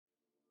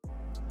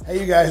Hey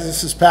you guys,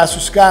 this is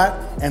Pastor Scott,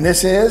 and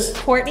this is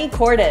Courtney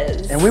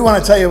Cordes. And we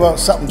want to tell you about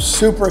something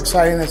super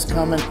exciting that's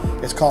coming.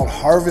 It's called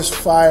Harvest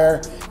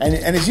Fire. And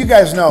as you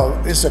guys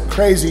know, it's a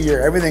crazy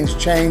year. Everything's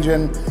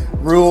changing,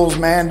 rules,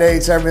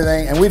 mandates,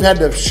 everything. And we've had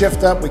to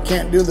shift up. We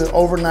can't do the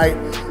overnight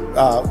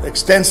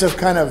extensive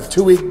kind of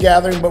 2-week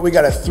gathering, but we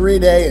got a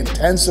 3-day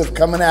intensive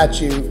coming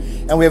at you,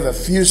 and we have a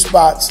few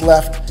spots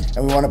left,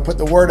 and we want to put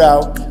the word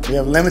out. We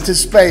have limited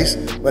space,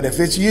 but if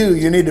it's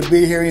you need to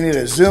be here. You need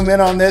to zoom in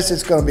on this.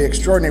 It's going to be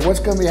extraordinary. What's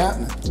going to be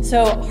happening?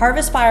 So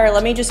Harvest Fire,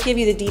 let me just give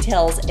you the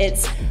details.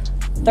 It's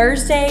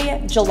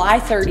Thursday, July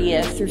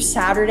 30th through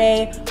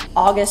Saturday,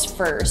 August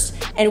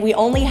 1st. And we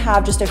only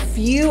have just a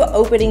few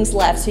openings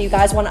left, so you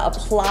guys want to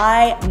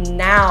apply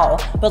now.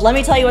 But let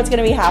me tell you what's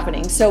going to be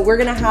happening. So we're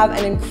going to have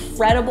an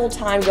incredible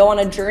time, go on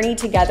a journey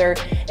together,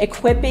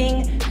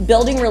 equipping,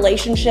 building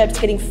relationships,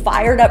 getting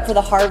fired up for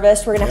the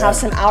harvest. We're going to have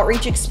some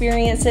outreach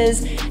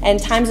experiences and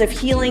times of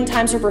healing,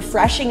 times of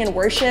refreshing and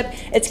worship.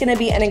 It's going to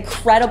be an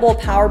incredible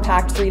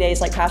power-packed 3 days,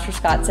 like Pastor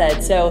Scott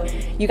said. So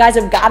you guys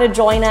have got to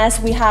join us.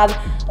 We have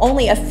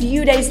only a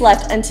few days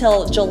left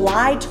until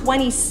July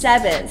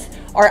 27th.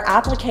 Our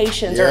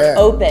applications are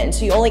open,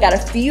 so you only got a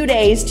few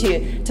days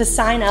to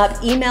sign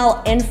up.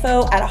 Email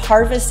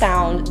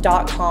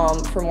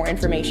info@harvestsound.com for more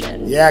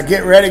information. Yeah,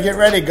 get ready, get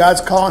ready.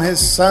 God's calling his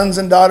sons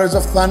and daughters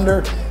of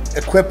thunder,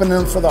 equipping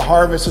them for the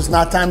harvest. It's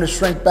not time to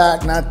shrink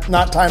back,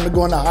 not time to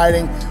go into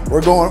hiding.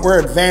 We're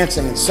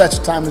advancing in such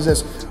a time as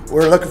this.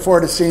 We're looking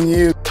forward to seeing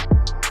you.